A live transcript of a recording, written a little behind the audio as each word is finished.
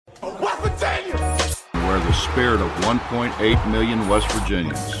Virginia! Where the spirit of 1.8 million West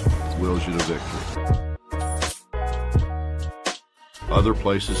Virginians wills you to victory. Other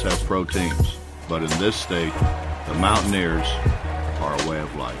places have pro teams, but in this state, the Mountaineers are a way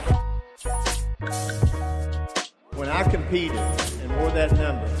of life. When I competed, and more that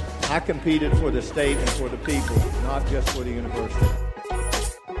number, I competed for the state and for the people, not just for the university.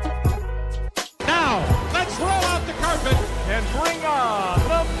 Now, let's roll out the carpet and bring on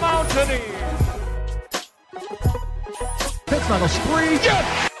the Mountaineers. Pittsburgh spree.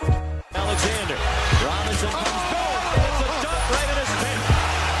 Yes! Alexander. Robinson comes back. It's a dunk right in his face.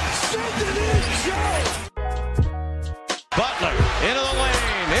 Send it in, Joe! Butler into the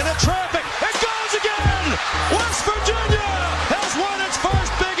lane, into traffic. It goes again! West Virginia has won its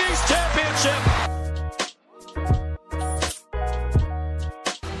first Big East championship.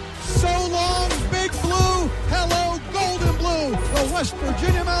 So long, Big Blue. Hello, Golden Blue. The West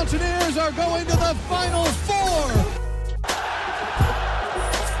Virginia Mountaineers are going to the Final Four.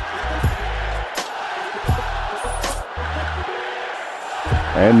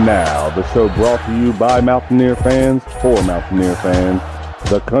 And now, the show brought to you by Mountaineer fans for Mountaineer fans,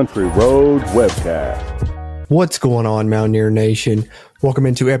 the Country Roads Webcast. What's going on, Mountaineer Nation? Welcome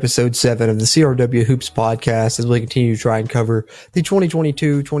into episode 7 of the CRW Hoops podcast as we continue to try and cover the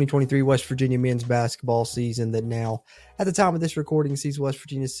 2022-2023 West Virginia men's basketball season that now, at the time of this recording, sees West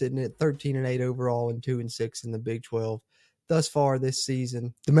Virginia sitting at 13-8 overall and 2-6 in the Big 12. Thus far this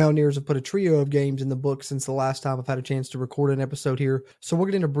season, the Mountaineers have put a trio of games in the book since the last time I've had a chance to record an episode here. So we'll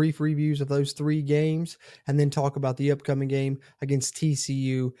get into brief reviews of those 3 games and then talk about the upcoming game against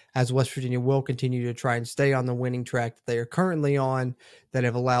TCU as West Virginia will continue to try and stay on the winning track that they are currently on that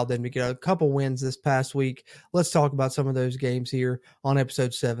have allowed them to get a couple wins this past week. Let's talk about some of those games here on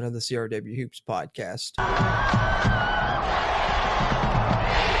episode 7 of the CRW Hoops podcast.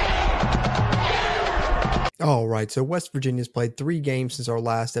 All right, so West Virginia's played 3 games since our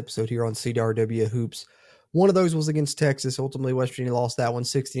last episode here on CRW Hoops. One of those was against Texas. Ultimately, West Virginia lost that one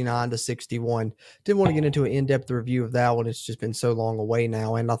 69-61. Didn't want to get into an in-depth review of that one. It's just been so long away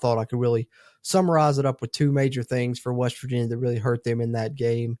now, and I thought I could really summarize it up with 2 major things for West Virginia that really hurt them in that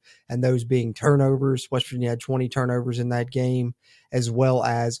game, and those being turnovers. West Virginia had 20 turnovers in that game, as well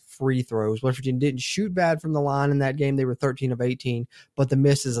as free throws. West Virginia didn't shoot bad from the line in that game. They were 13 of 18, but the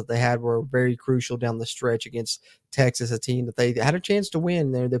misses that they had were very crucial down the stretch against Texas, a team that they had a chance to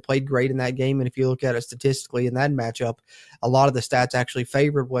win. They played great in that game, and if you look at it statistically in that matchup, a lot of the stats actually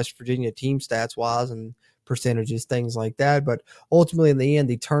favored West Virginia team stats-wise and percentages, things like that. But ultimately, in the end,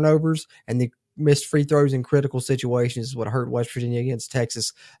 the turnovers and the missed free throws in critical situations is what hurt West Virginia against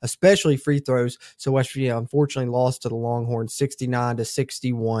Texas, especially free throws. So West Virginia unfortunately lost to the Longhorns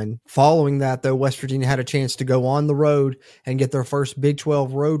 69-61. Following that, though, West Virginia had a chance to go on the road and get their first Big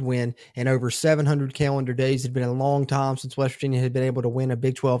 12 road win in over 700 calendar days. It had been a long time since West Virginia had been able to win a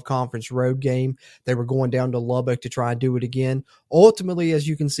Big 12 conference road game. They were going down to Lubbock to try and do it again. Ultimately, as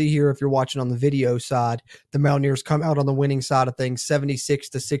you can see here, if you're watching on the video side, the Mountaineers come out on the winning side of things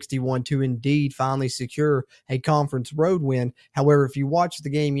 76-61 to indeed finally secure a conference road win. However, if you watch the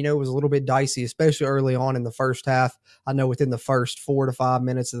game, you know it was a little bit dicey, especially early on in the first half. I know within the first 4 to 5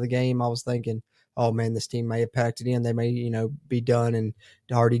 minutes of the game, I was thinking, oh man, this team may have packed it in. They may, be done and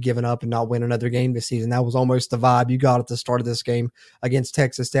already given up and not win another game this season. That was almost the vibe you got at the start of this game against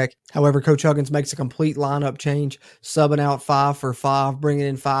Texas Tech. However, Coach Huggins makes a complete lineup change, subbing out 5 for 5, bringing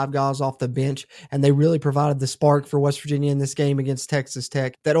in 5 guys off the bench, and they really provided the spark for West Virginia in this game against Texas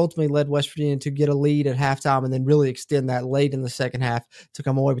Tech that ultimately led West Virginia to get a lead at halftime and then really extend that late in the second half to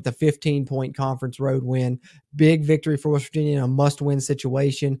come away with a 15-point conference road win. Big victory for West Virginia in a must-win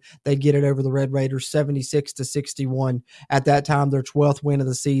situation. They get it over the Red Raiders 76-61. At that time, their 12th win of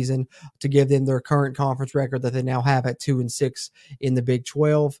the season to give them their current conference record that they now have at 2-6 in the Big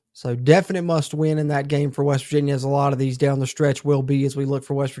 12. So definite must win in that game for West Virginia, as a lot of these down the stretch will be as we look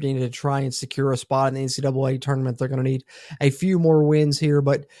for West Virginia to try and secure a spot in the NCAA tournament. They're going to need a few more wins here,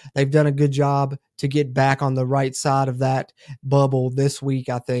 but they've done a good job to get back on the right side of that bubble this week,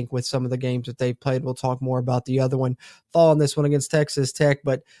 I think, with some of the games that they've played. We'll talk more about the other one, fall on this one against Texas Tech,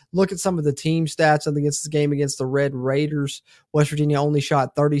 but look at some of the team stats against the game against the Red Raiders. West Virginia only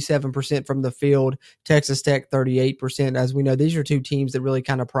shot 37% from the field, Texas Tech 38%. As we know, these are 2 teams that really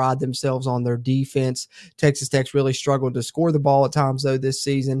kind of pride themselves on their defense. Texas Tech's really struggled to score the ball at times, though, this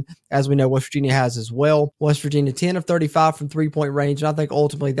season, as we know West Virginia has as well. West Virginia 10 of 35 from three-point range, and I think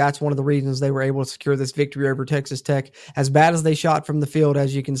ultimately that's one of the reasons they were able to secure this victory over Texas Tech. As bad as they shot from the field,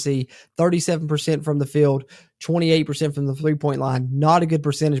 as you can see, 37% from the field, 28% from the three-point line. Not a good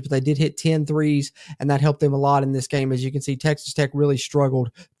percentage, but they did hit 10 threes, and that helped them a lot in this game. As you can see, Texas Tech really struggled.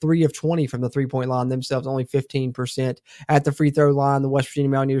 3 of 20 from the three-point line themselves, only 15%. At the free throw line, the West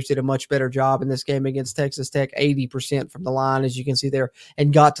Virginia Mountaineers did a much better job in this game against Texas Tech, 80% from the line, as you can see there,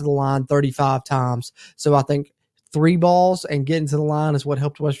 and got to the line 35 times. So I think 3 balls and getting to the line is what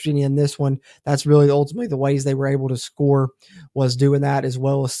helped West Virginia in this one. That's really ultimately the ways they were able to score, was doing that, as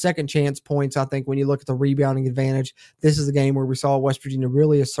well as second chance points. I think when you look at the rebounding advantage, this is a game where we saw West Virginia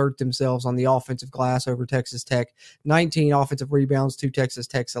really assert themselves on the offensive glass over Texas Tech. 19 offensive rebounds to Texas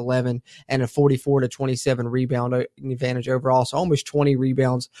Tech's 11, and a 44-27 rebound advantage overall. So almost 20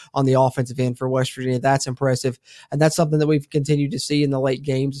 rebounds on the offensive end for West Virginia. That's impressive. And that's something that we've continued to see in the late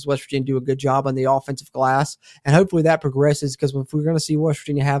games, is West Virginia do a good job on the offensive glass. And hopefully that progresses, because if we're going to see West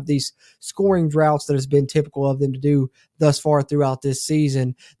Virginia have these scoring droughts that has been typical of them to do thus far throughout this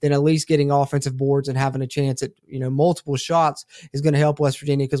season, then at least getting offensive boards and having a chance at multiple shots is going to help West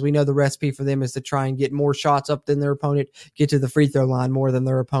Virginia, because we know the recipe for them is to try and get more shots up than their opponent, get to the free throw line more than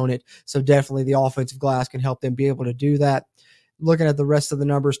their opponent. So definitely the offensive glass can help them be able to do that. Looking at the rest of the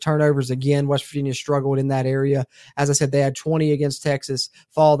numbers, turnovers, again, West Virginia struggled in that area. As I said, they had 20 against Texas,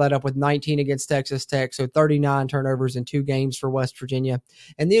 follow that up with 19 against Texas Tech, so 39 turnovers in 2 games for West Virginia.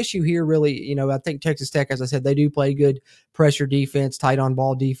 And the issue here really, I think Texas Tech, as I said, they do play good pressure defense, tight on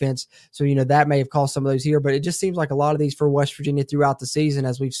ball defense, so that may have caused some of those here, but it just seems like a lot of these for West Virginia throughout the season,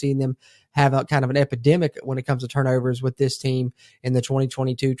 as we've seen them have a kind of an epidemic when it comes to turnovers with this team in the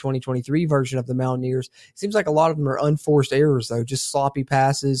 2022-2023 version of the Mountaineers. It seems like a lot of them are unforced errors, though, just sloppy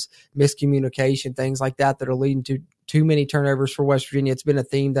passes, miscommunication, things like that are leading to too many turnovers for West Virginia. It's been a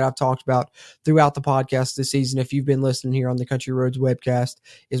theme that I've talked about throughout the podcast this season. If you've been listening here on the Country Roads webcast,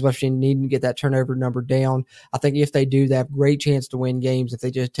 is West Virginia needing to get that turnover number down. I think if they do, they have a great chance to win games if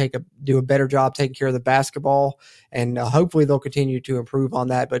they just do a better job taking care of the basketball, and hopefully they'll continue to improve on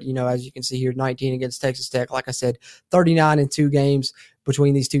that. But, as you can see here, 19 against Texas Tech, like I said, 39 in 2 games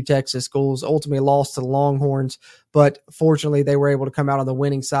between these 2 Texas schools, ultimately lost to the Longhorns, but fortunately they were able to come out on the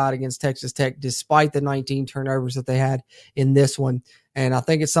winning side against Texas Tech despite the 19 turnovers that they had in this one. And I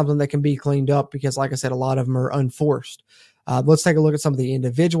think it's something that can be cleaned up, because, like I said, a lot of them are unforced. Let's take a look at some of the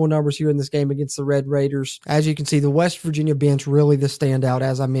individual numbers here in this game against the Red Raiders. As you can see, the West Virginia bench really the standout,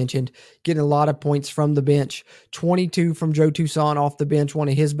 as I mentioned, getting a lot of points from the bench. 22 from Joe Toussaint off the bench, one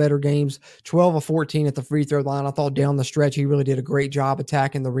of his better games. 12 of 14 at the free throw line. I thought down the stretch he really did a great job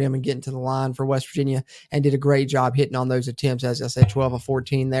attacking the rim and getting to the line for West Virginia, and did a great job hitting on those attempts. As I said, 12 of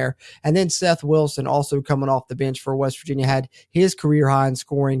 14 there. And then Seth Wilson, also coming off the bench for West Virginia, had his career high in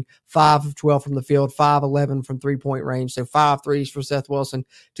scoring, 5 of 12 from the field, 5-11 from three-point range. So 5 threes for Seth Wilson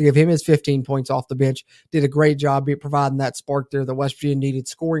to give him his 15 points off the bench. Did a great job providing that spark there that West Virginia needed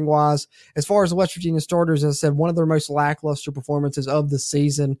scoring-wise. As far as the West Virginia starters, as I said, one of their most lackluster performances of the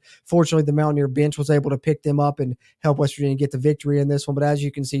season. Fortunately, the Mountaineer bench was able to pick them up and help West Virginia get the victory in this one. But as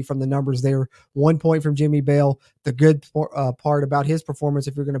you can see from the numbers there, 1 point from Jimmy Bell. The good part about his performance,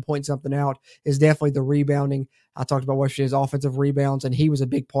 if you're going to point something out, is definitely the rebounding. I talked about West Virginia's offensive rebounds, and he was a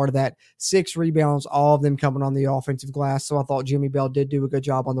big part of that. 6 rebounds, all of them coming on the offensive glass. So I thought Jimmy Bell did do a good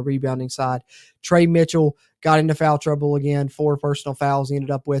job on the rebounding side. Trey Mitchell got into foul trouble again, 4 personal fouls he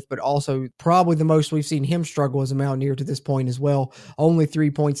ended up with, but also probably the most we've seen him struggle as a Mountaineer to this point as well. Only 3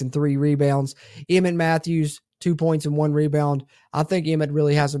 points and 3 rebounds. Emmett Matthews, 2 points and 1 rebound. I think Emmett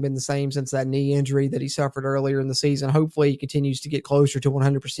really hasn't been the same since that knee injury that he suffered earlier in the season. Hopefully he continues to get closer to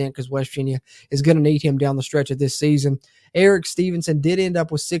 100%, because West Virginia is going to need him down the stretch of this season. Eric Stevenson did end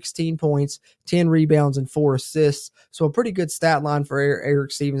up with 16 points, 10 rebounds, and 4 assists. So a pretty good stat line for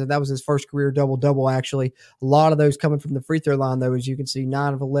Eric Stevenson. That was his first career double-double, actually. A lot of those coming from the free throw line, though, as you can see,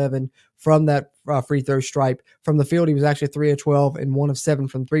 9 of 11 from that free throw stripe. From the field, he was actually 3 of 12 and 1 of 7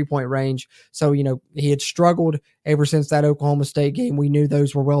 from three-point range. So, he had struggled ever since that Oklahoma State game. We knew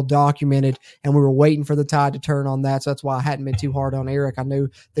those were well documented, and we were waiting for the tide to turn on that. So that's why I hadn't been too hard on Eric. I knew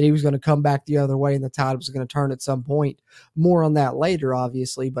that he was going to come back the other way, and the tide was going to turn at some point. More on that later,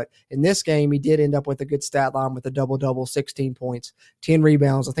 obviously. But in this game, he did end up with a good stat line with a double-double, 16 points, 10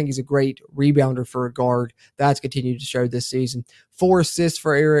 rebounds. I think he's a great rebounder for a guard. That's continued to show this season. 4 assists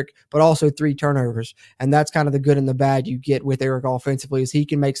for Eric, but also 3 turnovers. And that's kind of the good and the bad you get with Eric offensively, is he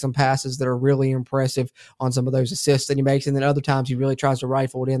can make some passes that are really impressive on some of those assists that he makes. And then other times he really tries to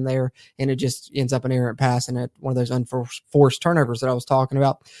rifle it in there, and it just ends up an errant pass and one of those unforced turnovers that I was talking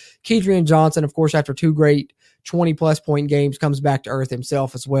about. Kedrian Johnson, of course, after 2 great 20-plus point games, comes back to earth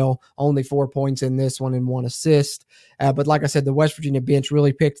himself as well. Only 4 points in this one and 1 assist. But like I said, the West Virginia bench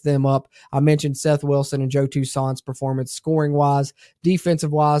really picked them up. I mentioned Seth Wilson and Joe Toussaint's performance scoring-wise.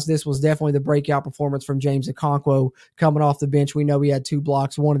 Defensive-wise, this was definitely the breakout performance from James Okonkwo coming off the bench. We know he had 2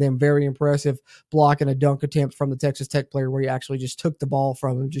 blocks, one of them very impressive block and a dunk attempt from the Texas Tech player where he actually just took the ball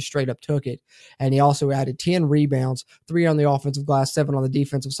from him, just straight up took it. And he also added 10 rebounds, 3 on the offensive glass, 7 on the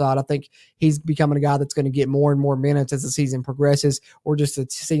defensive side. I think he's becoming a guy that's going to get more and more minutes as the season progresses. We're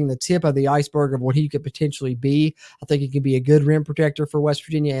just seeing the tip of the iceberg of what he could potentially be. I think he could be a good rim protector for West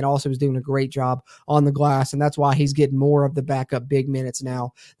Virginia and also is doing a great job on the glass. And that's why he's getting more of the backup big minutes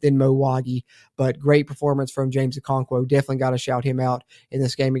now than Mo Waggy. But great performance from James Okonkwo. Definitely got to shout him out in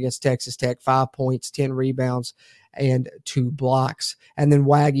this game against Texas Tech. 5 points, 10 rebounds, and 2 blocks. And then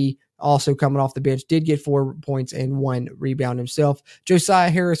Waggy, also coming off the bench, did get 4 points and 1 rebound himself.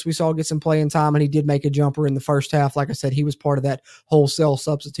 Josiah Harris, we saw get some playing time, and he did make a jumper in the first half. Like I said, he was part of that wholesale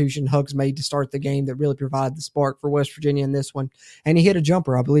substitution Hugs made to start the game that really provided the spark for West Virginia in this one. And he hit a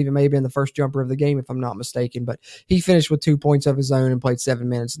jumper. I believe it may have been the first jumper of the game, if I'm not mistaken. But he finished with 2 points of his own and played 7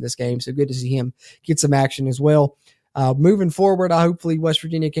 minutes in this game. So good to see him get some action as well. Moving forward, hopefully West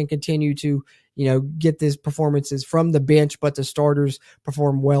Virginia can continue to get these performances from the bench, but the starters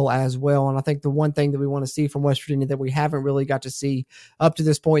perform well as well. And I think the one thing that we want to see from West Virginia that we haven't really got to see up to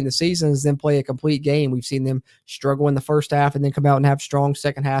this point in the season is them play a complete game. We've seen them struggle in the first half and then come out and have strong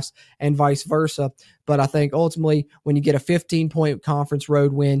second halves and vice versa. But I think ultimately when you get a 15-point conference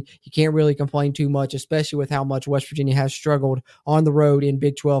road win, you can't really complain too much, especially with how much West Virginia has struggled on the road in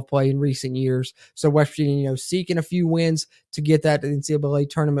Big 12 play in recent years. So West Virginia, seeking a few wins to get that NCAA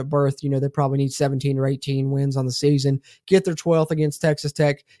tournament berth. They probably need 17 or 18 wins on the season, get their 12th against Texas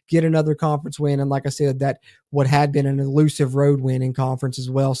Tech, get another conference win. And like I said, that what had been an elusive road win in conference as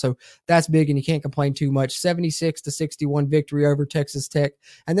well. So that's big and you can't complain too much. 76-61 victory over Texas Tech.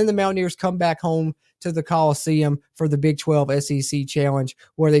 And then the Mountaineers come back home to the Coliseum for the Big 12 SEC Challenge,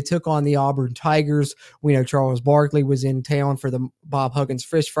 where they took on the Auburn Tigers. We know Charles Barkley was in town for the Bob Huggins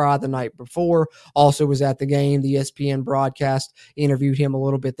Fish Fry the night before, also was at the game. The ESPN broadcast interviewed him a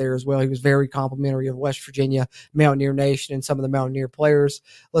little bit there as well. He was very complimentary of West Virginia, Mountaineer Nation, and some of the Mountaineer players.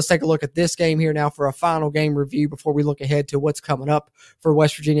 Let's take a look at this game here now for a final game review before we look ahead to what's coming up for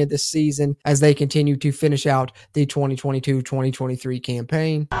West Virginia this season as they continue to finish out the 2022-2023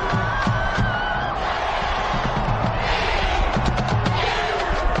 campaign.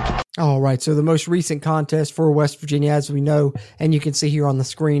 All right, so the most recent contest for West Virginia, as we know, and you can see here on the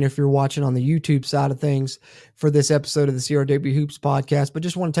screen if you're watching on the YouTube side of things for this episode of the CRW Hoops podcast, but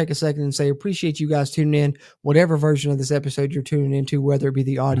just want to take a second and say appreciate you guys tuning in, whatever version of this episode you're tuning into, whether it be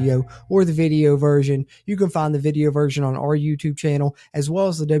the audio or the video version. You can find the video version on our YouTube channel, as well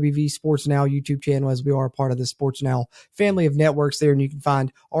as the WV Sports Now YouTube channel, as we are a part of the Sports Now family of networks there, and you can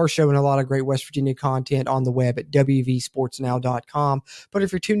find our show and a lot of great West Virginia content on the web at wvsportsnow.com. But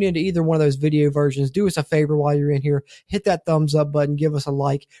if you're tuned into either one of those video versions, do us a favor while you're in here, hit that thumbs up button, give us a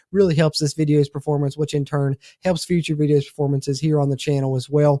like, really helps this video's performance, which in turn helps future videos performances here on the channel as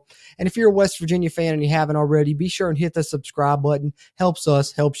well. And if you're a West Virginia fan and you haven't already, be sure and hit the subscribe button. Helps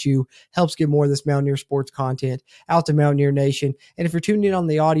us, helps you, helps get more of this Mountaineer sports content out to Mountaineer Nation. And if you're tuned in on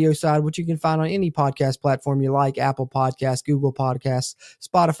the audio side, which you can find on any podcast platform you like, Apple Podcasts, Google Podcasts,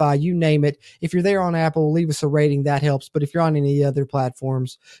 Spotify, you name it. If you're there on Apple, leave us a rating. That helps. But if you're on any other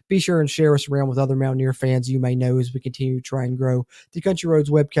platforms, be sure and share us around with other Mountaineer fans you may know as we continue to try and grow the Country Roads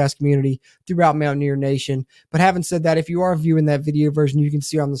webcast community throughout Mountaineer Nation. But having said that, if you are viewing that video version, you can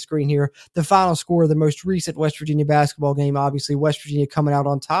see on the screen here the final score of the most recent West Virginia basketball game. Obviously, West Virginia coming out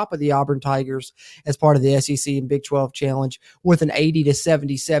on top of the Auburn Tigers as part of the SEC and Big 12 Challenge with an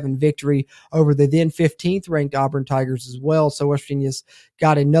 80-77 victory over the then 15th ranked Auburn Tigers as well. So West Virginia's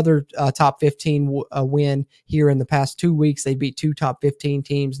got another top 15 win here in the past 2 weeks. They beat 2 top 15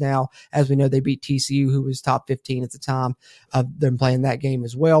 teams now. As we know, they beat TCU, who was top 15 at the time of them playing that game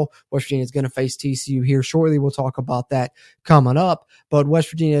as well. West Virginia is going to face TCU here shortly. We'll talk about that coming up. But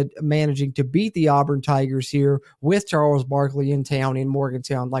West Virginia managing to beat the Auburn Tigers here with Charles Barkley in town in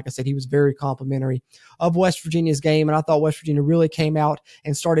Morgantown. Like I said, he was very complimentary of West Virginia's game, and I thought West Virginia really came out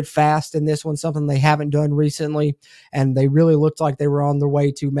and started fast in this one, something they haven't done recently, and they really looked like they were on their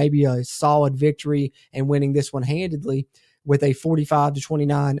way to maybe a solid victory and winning this one handedly with a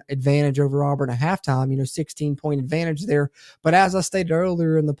 45-29 advantage over Auburn at halftime, 16-point advantage there. But as I stated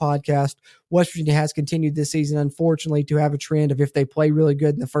earlier in the podcast, West Virginia has continued this season, unfortunately, to have a trend of if they play really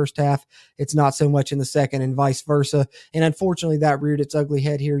good in the first half, it's not so much in the second and vice versa. And unfortunately, that reared its ugly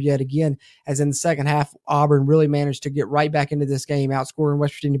head here yet again, as in the second half, Auburn really managed to get right back into this game, outscoring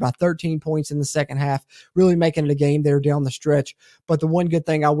West Virginia by 13 points in the second half, really making it a game there down the stretch. But the one good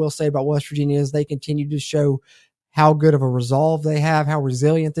thing I will say about West Virginia is they continue to show how good of a resolve they have, how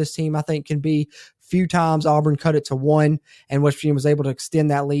resilient this team, I think, can be. Few times Auburn cut it to 1, and West Virginia was able to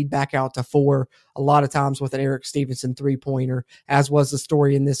extend that lead back out to 4, a lot of times with an Eric Stevenson three-pointer, as was the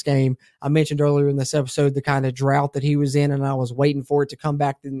story in this game. I mentioned earlier in this episode the kind of drought that he was in, and I was waiting for it to come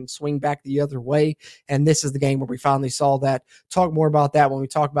back and swing back the other way, and this is the game where we finally saw that. Talk more about that when we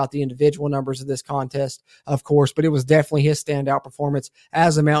talk about the individual numbers of this contest, of course, but it was definitely his standout performance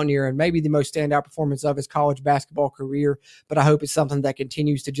as a Mountaineer, and maybe the most standout performance of his college basketball career, but I hope it's something that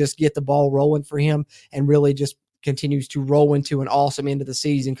continues to just get the ball rolling for him and really just continues to roll into an awesome end of the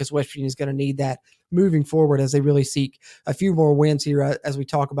season, because West Virginia is going to need that moving forward as they really seek a few more wins here as we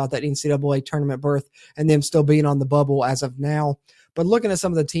talk about that NCAA tournament berth and them still being on the bubble as of now. But looking at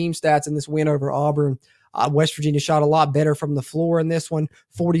some of the team stats in this win over Auburn, West Virginia shot a lot better from the floor in this one,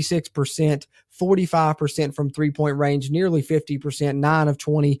 46%, 45% from three-point range, nearly 50%, 9 of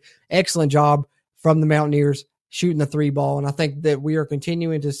 20. Excellent job from the Mountaineers shooting the three ball. And I think that we are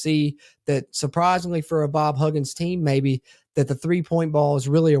continuing to see that, surprisingly for a Bob Huggins team, maybe, that the three-point ball is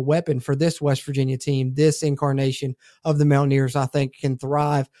really a weapon for this West Virginia team. This incarnation of the Mountaineers, I think, can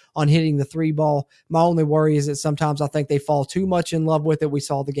thrive on hitting the three ball. My only worry is that sometimes I think they fall too much in love with it. We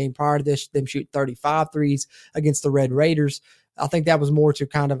saw the game prior to this, them shoot 35 threes against the Red Raiders. I think that was more to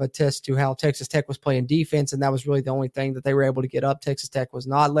kind of attest to how Texas Tech was playing defense, and that was really the only thing that they were able to get up. Texas Tech was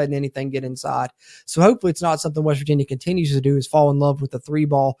not letting anything get inside. So hopefully it's not something West Virginia continues to do, is fall in love with the three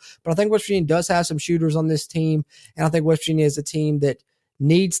ball. But I think West Virginia does have some shooters on this team, and I think West Virginia is a team that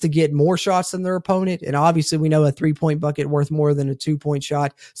needs to get more shots than their opponent. And obviously we know a three-point bucket worth more than a two-point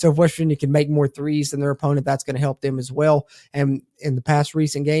shot. So if West Virginia can make more threes than their opponent, that's going to help them as well. And in the past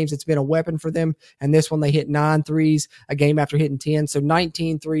recent games, it's been a weapon for them. And this one, they hit 9 threes a game after hitting 10. So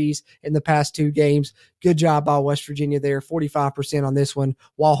 19 threes in the past 2 games. Good job by West Virginia there. 45% on this one,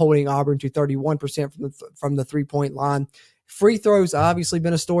 while holding Auburn to 31% from the three-point line. Free throws obviously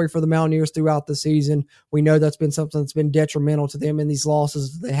been a story for the Mountaineers throughout the season. We know that's been something that's been detrimental to them in these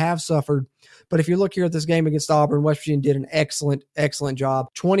losses they have suffered. But if you look here at this game against Auburn, West Virginia did an excellent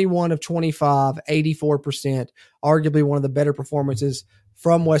job. 21 of 25, 84%, arguably one of the better performances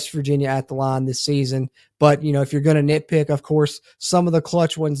from West Virginia at the line this season. But, you know, if you're going to nitpick, of course, some of the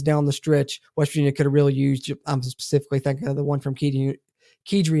clutch ones down the stretch, West Virginia could have really used. I'm specifically thinking of the one from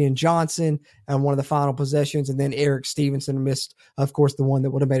Kedrian Johnson on one of the final possessions, and then Eric Stevenson missed, of course, the one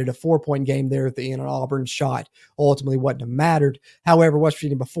that would have made it a 4-point game there at the end. An Auburn shot ultimately wouldn't have mattered. However, West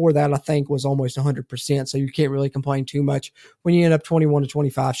Virginia before that, I think, was almost 100%, so you can't really complain too much when you end up 21 to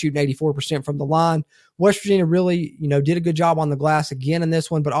 25, shooting 84% from the line. West Virginia really, did a good job on the glass again in this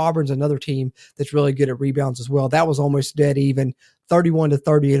one, but Auburn's another team that's really good at rebounds as well. That was almost dead even.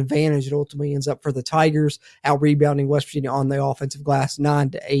 31-30 advantage. It ultimately ends up for the Tigers, out rebounding West Virginia on the offensive glass,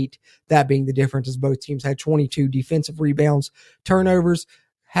 9-8. That being the difference, as both teams had 22 defensive rebounds. Turnovers,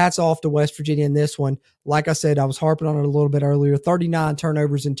 hats off to West Virginia in this one. Like I said, I was harping on it a little bit earlier. 39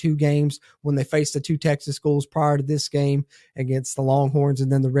 turnovers in 2 games when they faced the 2 Texas schools prior to this game against the Longhorns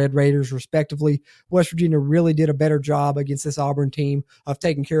and then the Red Raiders, respectively. West Virginia really did a better job against this Auburn team of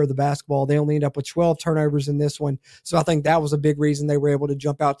taking care of the basketball. They only ended up with 12 turnovers in this one. So I think that was a big reason they were able to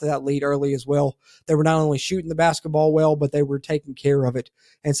jump out to that lead early as well. They were not only shooting the basketball well, but they were taking care of it.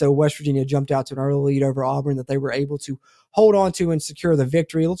 And so West Virginia jumped out to an early lead over Auburn that they were able to hold on to and secure the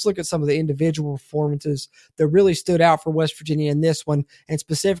victory. Let's look at some of the individual performances that really stood out for West Virginia in this one. And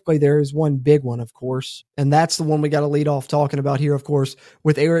specifically, there is one big one, of course. And that's the one we got to lead off talking about here, of course,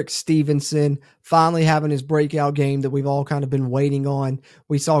 with Eric Stevenson finally having his breakout game that we've all kind of been waiting on.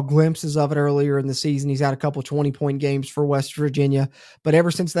 We saw glimpses of it earlier in the season. He's had a couple 20-point games for West Virginia. But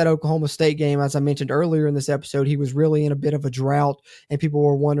ever since that Oklahoma State game, as I mentioned earlier in this episode, he was really in a bit of a drought. And people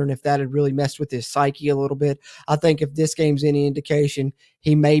were wondering if that had really messed with his psyche a little bit. I think if this game's any indication,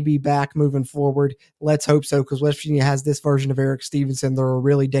 he may be back moving forward. Let's hope so, because West Virginia has this version of Eric Stevenson. They're a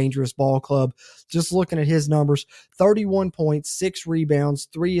really dangerous ball club. Just looking at his numbers, 31 points, 6 rebounds,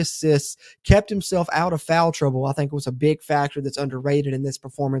 3 assists, kept himself out of foul trouble. I think it was a big factor that's underrated in this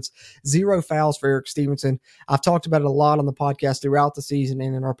performance. 0 fouls for Eric Stevenson. I've talked about it a lot on the podcast throughout the season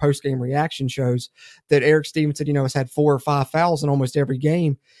and in our post-game reaction shows that Eric Stevenson, has had 4 or 5 fouls in almost every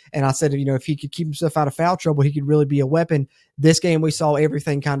game. And I said, if he could keep himself out of foul trouble, he could really be a weapon. This game, we saw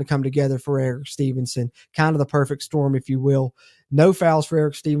everything kind of come together for Eric Stevenson, kind of the perfect storm, if you will. No fouls for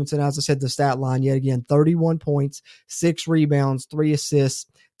Eric Stevenson. As I said, the stat line yet again, 31 points, 6 rebounds, 3 assists,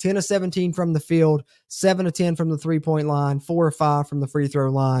 10 of 17 from the field, 7 of 10 from the three-point line, 4 or 5 from the free throw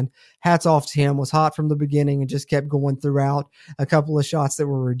line. Hats off to him. Was hot from the beginning and just kept going throughout. A couple of shots that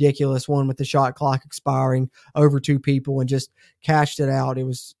were ridiculous, one with the shot clock expiring over 2 people, and just cashed it out. It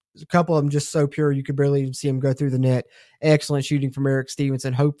was A couple of them just so pure you could barely even see him go through the net. Excellent shooting from Eric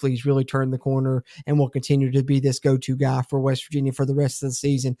Stevenson. Hopefully he's really turned the corner and will continue to be this go-to guy for West Virginia for the rest of the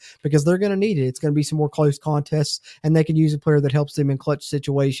season, because they're going to need it. It's going to be some more close contests, and they can use a player that helps them in clutch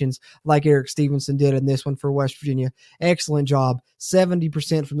situations like Eric Stevenson did in this one for West Virginia. Excellent job.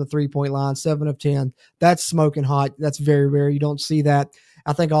 70% from the three-point line, 7 of 10. That's smoking hot. That's very rare. You don't see that.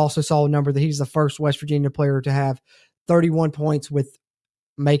 I think I also saw a number that he's the first West Virginia player to have 31 points with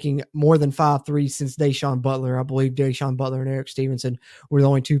making more than 5 threes since Deshaun Butler. I believe Deshaun Butler and Eric Stevenson were the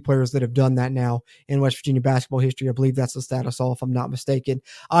only two players that have done that now in West Virginia basketball history. I believe that's the status all, if I'm not mistaken.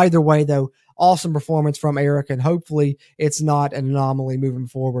 Either way, though, awesome performance from Eric, and hopefully it's not an anomaly moving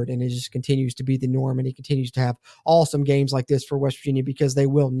forward, and it just continues to be the norm, and he continues to have awesome games like this for West Virginia, because they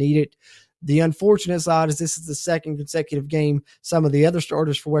will need it. The unfortunate side is this is the second consecutive game some of the other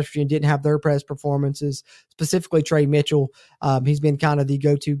starters for West Virginia didn't have their best performances, specifically Trey Mitchell. He's been kind of the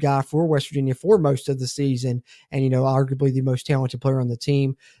go-to guy for West Virginia for most of the season, and, arguably the most talented player on the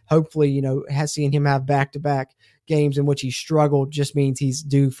team. Hopefully, has seen him have back-to-back games in which he struggled just means he's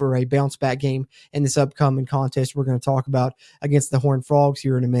due for a bounce-back game in this upcoming contest we're going to talk about against the Horned Frogs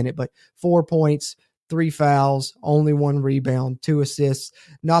here in a minute. But 4 points, 3 fouls, only 1 rebound, 2 assists.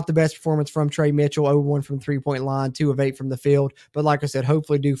 Not the best performance from Trey Mitchell, 0-1 from 3-point line, 2 of 8 from the field. But like I said,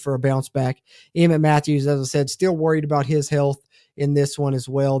 hopefully due for a bounce back. Emmett Matthews, as I said, still worried about his health in this one as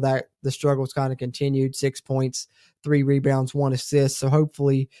well. That the struggles kind of continued. 6 points, 3 rebounds, 1 assist. So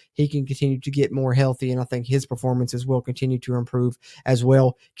hopefully he can continue to get more healthy, and I think his performances will continue to improve as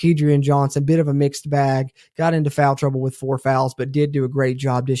well. Kedrian Johnson, bit of a mixed bag, got into foul trouble with 4 fouls, but did do a great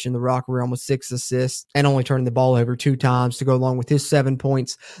job dishing the rock around with 6 assists and only turning the ball over 2 times to go along with his 7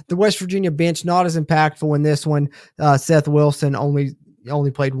 points. The West Virginia bench, not as impactful in this one. Seth Wilson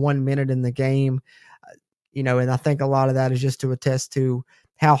only played 1 minute in the game. And I think a lot of that is just to attest to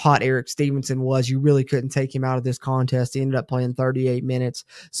how hot Eric Stevenson was. You really couldn't take him out of this contest. He ended up playing 38 minutes.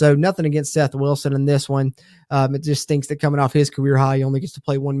 So nothing against Seth Wilson in this one. It just stinks that coming off his career high, he only gets to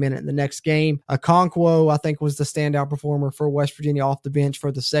play 1 minute in the next game. Okonkwo, I think, was the standout performer for West Virginia off the bench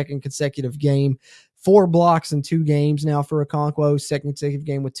for the second consecutive game. 4 blocks in 2 games now for Okonkwo, second consecutive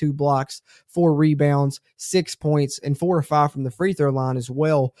game with 2 blocks, 4 rebounds, 6 points, and 4 or 5 from the free throw line as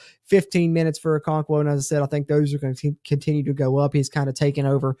well. 15 minutes for Okonkwo, and as I said, I think those are going to continue to go up. He's kind of taken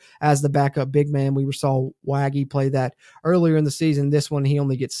over as the backup big man. We saw Waggy play that earlier in the season. This one, he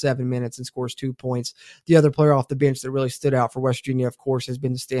only gets 7 minutes and scores 2 points. The other player off the bench that really stood out for West Virginia, of course, has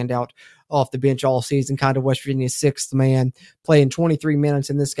been the standout off the bench all season, kind of West Virginia's 6th man, playing 23 minutes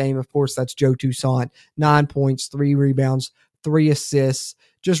in this game. Of course, that's Joe Toussaint. 9 points, 3 rebounds, 3 assists.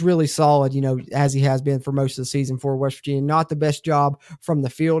 Just really solid, as he has been for most of the season for West Virginia. Not the best job from the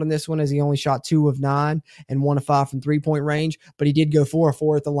field in this one, as he only shot 2 of 9 and 1 of 5 from 3-point range, but he did go 4 of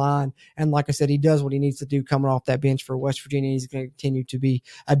 4 at the line. And like I said, he does what he needs to do coming off that bench for West Virginia. He's going to continue to be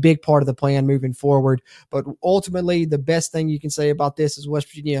a big part of the plan moving forward. But ultimately, the best thing you can say about this is West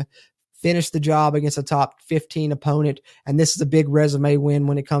Virginia finished the job against a top 15 opponent, and this is a big resume win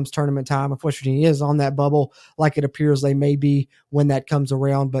when it comes tournament time. If West Virginia is on that bubble, like it appears they may be when that comes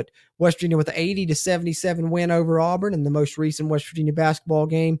around, but West Virginia with an 80-77 win over Auburn in the most recent West Virginia basketball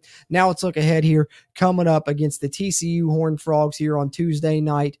game. Now let's look ahead here, coming up against the TCU Horned Frogs here on Tuesday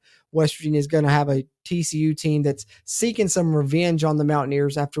night. West Virginia is going to have a TCU team that's seeking some revenge on the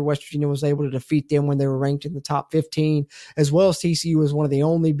Mountaineers after West Virginia was able to defeat them when they were ranked in the top 15, as well as TCU was one of the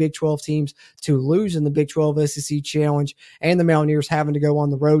only Big 12 teams to lose in the Big 12 SEC Challenge, and the Mountaineers having to go on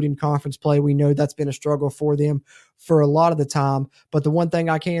the road in conference play. We know that's been a struggle for them for a lot of the time, but the one thing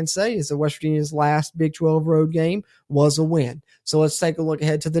I can say is that West Virginia's last Big 12 road game was a win. So let's take a look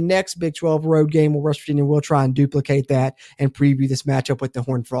ahead to the next Big 12 road game where West Virginia will try and duplicate that and preview this matchup with the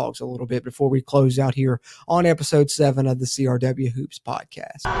Horned Frogs a little bit before we close out here on episode 7 of the CRW Hoops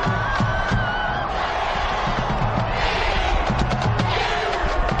podcast.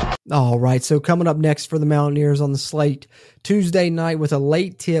 All right, so coming up next for the Mountaineers on the slate, Tuesday night with a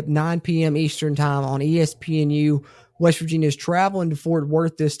late tip, 9 p.m. Eastern time on ESPNU. West Virginia is traveling to Fort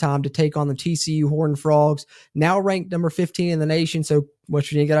Worth this time to take on the TCU Horned Frogs, now ranked number 15 in the nation. So West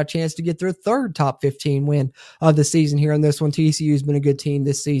Virginia got a chance to get their 3rd top 15 win of the season here in this one. TCU has been a good team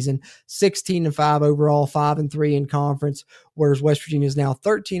this season, 16-5 overall, 5-3 in conference, whereas West Virginia is now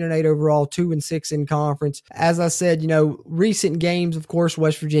 13-8 overall, 2-6 in conference. As I said, recent games, of course,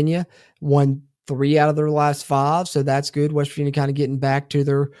 West Virginia won 3 out of their last 5, so that's good. West Virginia kind of getting back to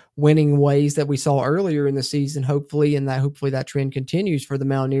their winning ways that we saw earlier in the season, hopefully that trend continues for the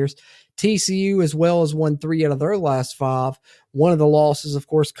Mountaineers. TCU as well has won 3 out of their last 5. One of the losses, of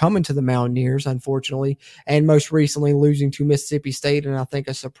course, coming to the Mountaineers, unfortunately, and most recently losing to Mississippi State, and I think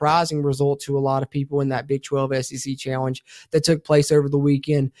a surprising result to a lot of people in that Big 12 SEC Challenge that took place over the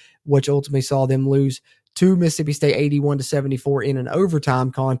weekend, which ultimately saw them lose to Mississippi State 81-74 in an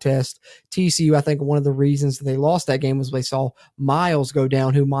overtime contest. TCU, I think one of the reasons they lost that game was they saw Miles go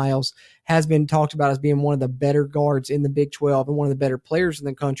down, who Miles has been talked about as being one of the better guards in the Big 12 and one of the better players in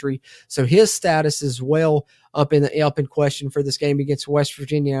the country. So his status is well up in question for this game against West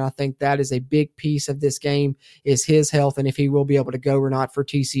Virginia. And I think that is a big piece of this game, is his health and if he will be able to go or not for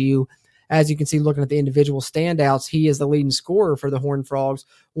TCU. As you can see, looking at the individual standouts, he is the leading scorer for the Horned Frogs,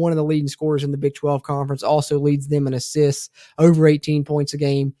 one of the leading scorers in the Big 12 Conference, also leads them in assists, over 18 points a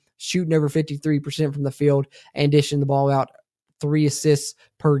game, shooting over 53% from the field, and dishing the ball out, 3 assists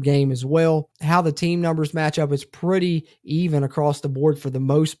per game as well. How the team numbers match up is pretty even across the board for the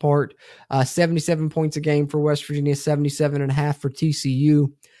most part. 77 points a game for West Virginia, 77.5 for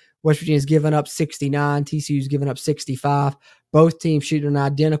TCU. West Virginia's given up 69, TCU's given up 65. Both teams shooting an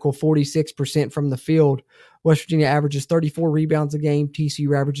identical 46% from the field. West Virginia averages 34 rebounds a game.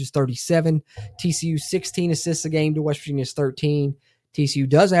 TCU averages 37. TCU 16 assists a game to West Virginia's 13. TCU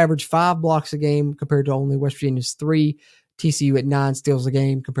does average 5 blocks a game compared to only West Virginia's 3. TCU at 9 steals a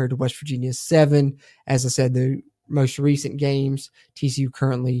game compared to West Virginia's 7. As I said, the most recent games, TCU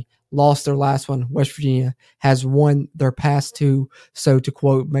currently lost their last one. West Virginia has won their past 2. So to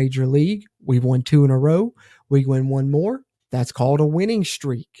quote Major League, we've won 2 in a row. We win 1 more. That's called a winning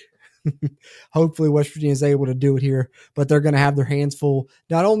streak. Hopefully West Virginia is able to do it here, but they're going to have their hands full,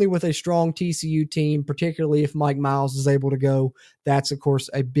 not only with a strong TCU team, particularly if Mike Miles is able to go. That's, of course,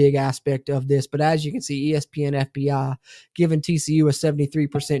 a big aspect of this. But as you can see, ESPN FPI giving TCU a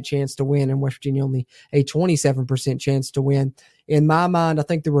 73% chance to win and West Virginia only a 27% chance to win. In my mind, I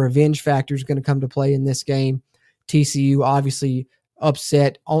think the revenge factor is going to come to play in this game. TCU obviously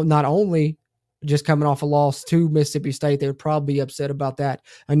upset, not only just coming off a loss to Mississippi State. They would probably be upset about that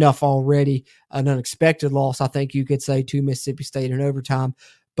enough already. An unexpected loss, I think you could say, to Mississippi State in overtime.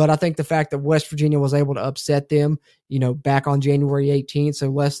 But I think the fact that West Virginia was able to upset them, back on January 18th, so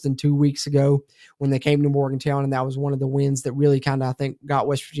less than 2 weeks ago when they came to Morgantown, and that was one of the wins that really kind of, I think, got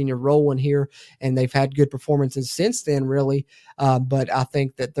West Virginia rolling here, and they've had good performances since then, really. But I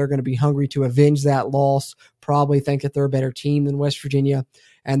think that they're going to be hungry to avenge that loss, probably think that they're a better team than West Virginia,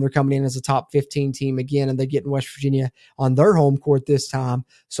 and they're coming in as a top 15 team again, and they're getting West Virginia on their home court this time.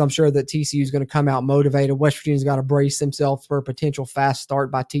 So I'm sure that TCU is going to come out motivated. West Virginia's got to brace themselves for a potential fast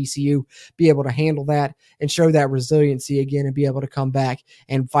start by TCU, be able to handle that and show that resiliency again and be able to come back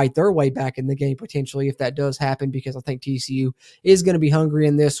and fight their way back in the game potentially if that does happen, because I think TCU is going to be hungry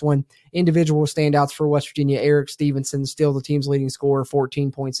in this one. Individual standouts for West Virginia, Eric Stevenson, still the team's leading scorer,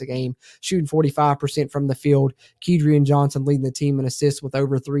 14 points a game, shooting 45% from the field. Kedrian Johnson leading the team in assists with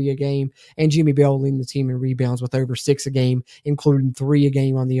over 3 a game, and Jimmy Bell leading the team in rebounds with over 6 a game, including 3 a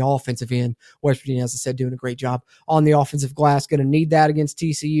game on the offensive end. West Virginia, as I said, doing a great job on the offensive glass. Going to need that against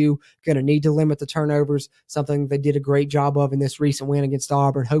TCU. Going to need to limit the turnovers, something they did a great job of in this recent win against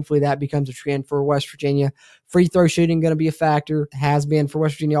Auburn. Hopefully that becomes a trend for West Virginia. Free throw shooting going to be a factor, has been for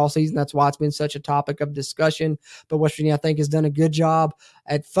West Virginia all season. That's why it's been such a topic of discussion. But West Virginia, I think, has done a good job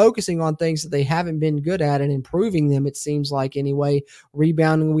at focusing on things that they haven't been good at and improving them, it seems like anyway.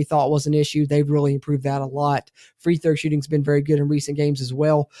 Rebounding we thought was an issue. They've really improved that a lot. Free throw shooting's been very good in recent games as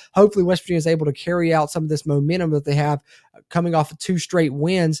well. Hopefully West Virginia is able to carry out some of this momentum that they have coming off of 2 straight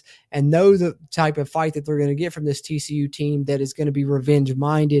wins and know the type of fight that they're going to get from this TCU team that is going to be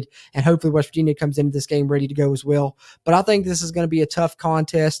revenge-minded. And hopefully West Virginia comes into this game ready to go as well. But I think this is going to be a tough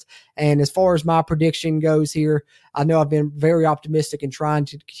contest. And as far as my prediction goes here, I know I've been very optimistic and trying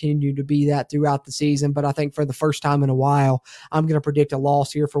to continue to be that throughout the season, but I think for the first time in a while, I'm going to predict a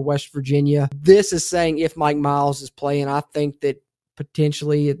loss here for West Virginia. This is saying if Mike Miles is playing. I think that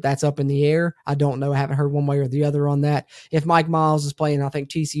potentially that's up in the air. I don't know. I haven't heard one way or the other on that. If Mike Miles is playing, I think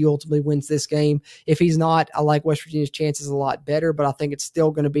TCU ultimately wins this game. If he's not, I like West Virginia's chances a lot better, but I think it's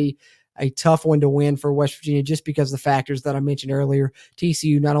still going to be a tough one to win for West Virginia just because of the factors that I mentioned earlier.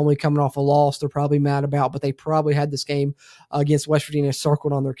 TCU not only coming off a loss they're probably mad about, but they probably had this game against West Virginia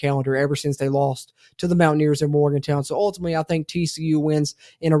circled on their calendar ever since they lost to the Mountaineers in Morgantown. So ultimately, I think TCU wins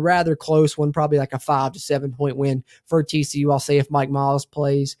in a rather close one, probably like a 5 to 7 point win for TCU. I'll say if Mike Miles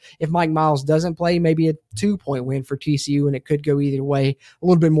plays. If Mike Miles doesn't play, maybe a 2-point win for TCU, and it could go either way. A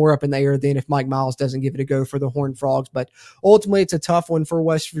little bit more up in the air than if Mike Miles doesn't give it a go for the Horned Frogs. But ultimately, it's a tough one for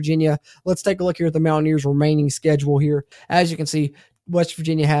West Virginia. Let's take a look here at the Mountaineers' remaining schedule here. As you can see, West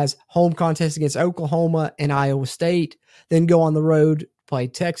Virginia has home contests against Oklahoma and Iowa State, then go on the road, play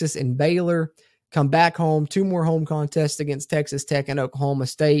Texas and Baylor, come back home, 2 more home contests against Texas Tech and Oklahoma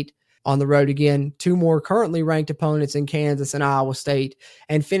State, on the road again, 2 more currently ranked opponents in Kansas and Iowa State,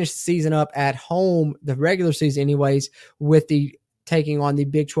 and finish the season up at home, the regular season anyways, with the taking on the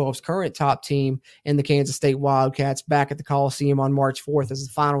Big 12's current top team in the Kansas State Wildcats back at the Coliseum on March 4th as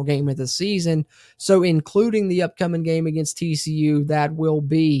the final game of the season. So including the upcoming game against TCU, that will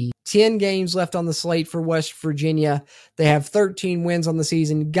be 10 games left on the slate for West Virginia. They have 13 wins on the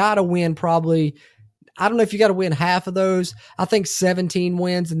season. Got to win probably, I don't know if you got to win half of those. I think 17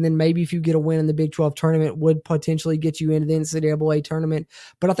 wins, and then maybe if you get a win in the Big 12 tournament would potentially get you into the NCAA tournament.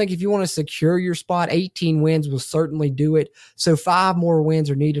 But I think if you want to secure your spot, 18 wins will certainly do it. So 5 more wins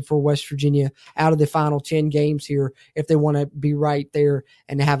are needed for West Virginia out of the final 10 games here if they want to be right there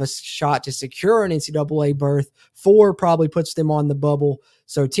and have a shot to secure an NCAA berth. 4 probably puts them on the bubble.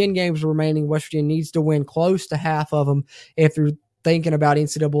 So 10 games remaining. West Virginia needs to win close to half of them if they're thinking about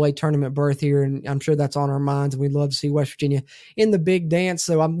NCAA tournament berth here, and I'm sure that's on our minds, and we'd love to see West Virginia in the big dance.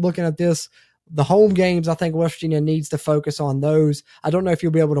 So I'm looking at this. The home games, I think West Virginia needs to focus on those. I don't know if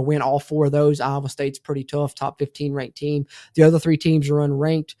you'll be able to win all 4 of those. Iowa State's pretty tough, top 15 ranked team. The other 3 teams are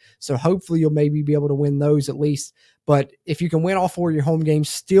unranked, so hopefully you'll maybe be able to win those at least. But if you can win all 4 of your home games,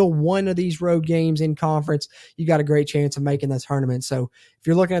 still one of these road games in conference, you got a great chance of making this tournament. So if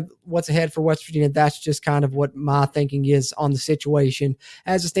you're looking at what's ahead for West Virginia, that's just kind of what my thinking is on the situation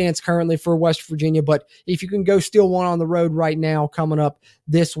as it stands currently for West Virginia. But if you can go steal one on the road right now, coming up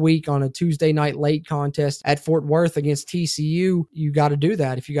this week on a Tuesday night late contest at Fort Worth against TCU, you got to do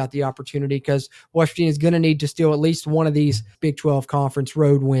that if you got the opportunity, because West Virginia is going to need to steal at least one of these Big 12 conference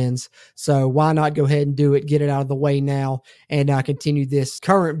road wins. So why not go ahead and do it, get it out of the way now, and continue this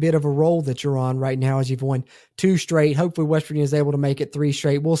current bit of a roll that you're on right now as you've won 2 straight. Hopefully West Virginia is able to make it 3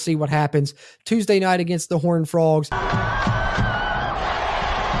 straight. We'll see what happens Tuesday night against the Horned Frogs.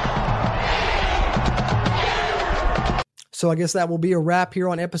 So I guess that will be a wrap here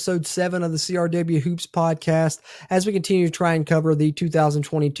on episode 7 of the CRW Hoops podcast as we continue to try and cover the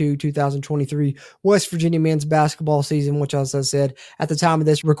 2022-2023 West Virginia men's basketball season, which, as I said, at the time of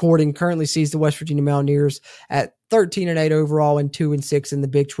this recording, currently sees the West Virginia Mountaineers at 13-8 overall and 2-6 in the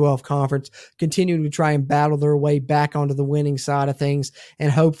Big 12 conference, continuing to try and battle their way back onto the winning side of things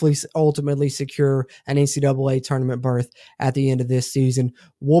and hopefully ultimately secure an NCAA tournament berth at the end of this season.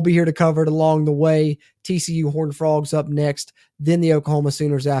 We'll be here to cover it along the way. TCU Horned Frogs up next, then the Oklahoma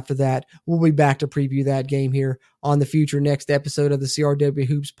Sooners after that. We'll be back to preview that game here on the future next episode of the CRW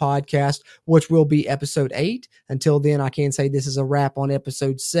Hoops podcast, which will be episode 8. Until then, I can say this is a wrap on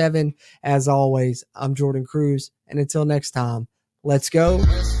episode 7. As always, I'm Jordan Cruz, and until next time, let's go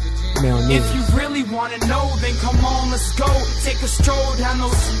Mountaineers. If you really want to know, then come on, let's go. Take a stroll down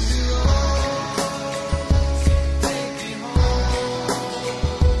those